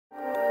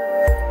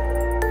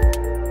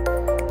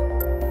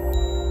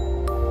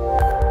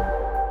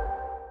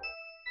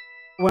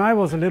When I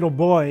was a little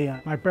boy,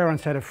 my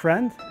parents had a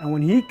friend, and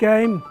when he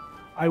came,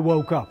 I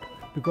woke up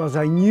because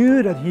I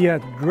knew that he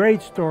had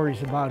great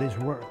stories about his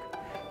work.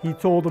 He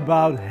told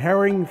about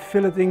herring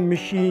filleting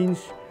machines,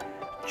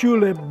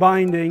 tulip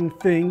binding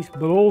things,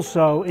 but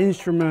also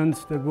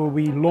instruments that will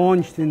be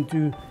launched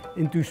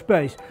into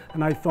space.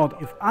 And I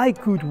thought, if I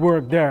could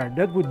work there,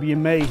 that would be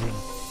amazing.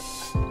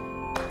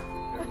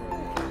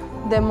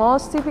 The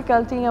most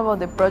typical thing about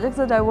the projects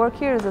that I work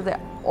here is that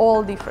they're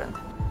all different.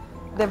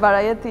 The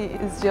variety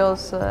is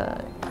just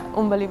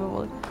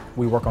unbelievable.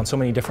 We work on so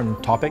many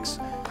different topics: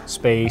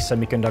 space,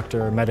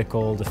 semiconductor,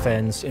 medical,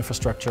 defense,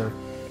 infrastructure,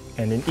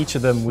 and in each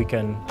of them we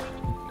can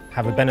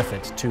have a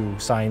benefit to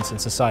science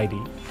and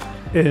society.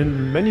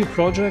 In many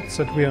projects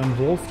that we are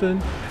involved in,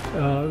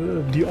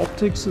 the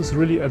optics is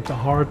really at the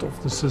heart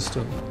of the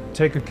system.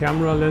 Take a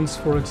camera lens,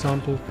 for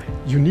example.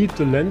 You need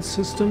the lens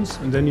systems,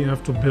 and then you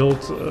have to build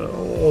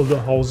all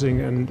the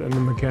housing and the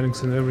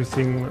mechanics and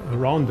everything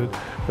around it.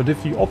 But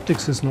if the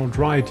optics is not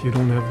right, you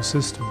don't have a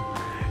system.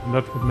 And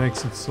that's what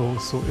makes it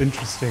so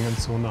interesting and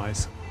so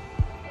nice.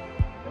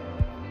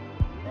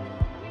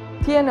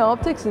 TNO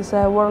Optics is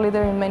a world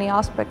leader in many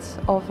aspects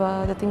of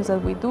the things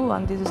that we do,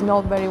 and this is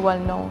not very well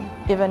known,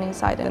 even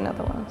inside the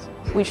Netherlands.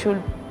 We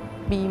should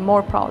be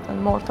more proud and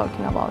more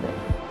talking about it.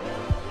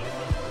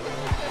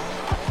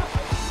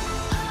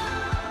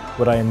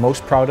 What I am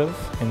most proud of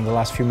in the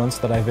last few months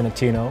that I've been at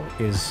TNO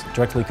is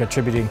directly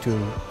contributing to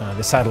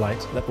the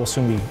satellite that will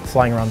soon be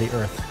flying around the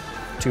Earth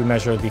to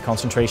measure the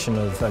concentration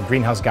of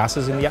greenhouse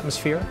gases in the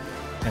atmosphere,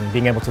 and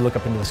being able to look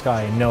up into the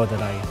sky and know that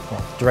I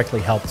directly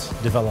helped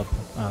develop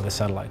the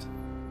satellite.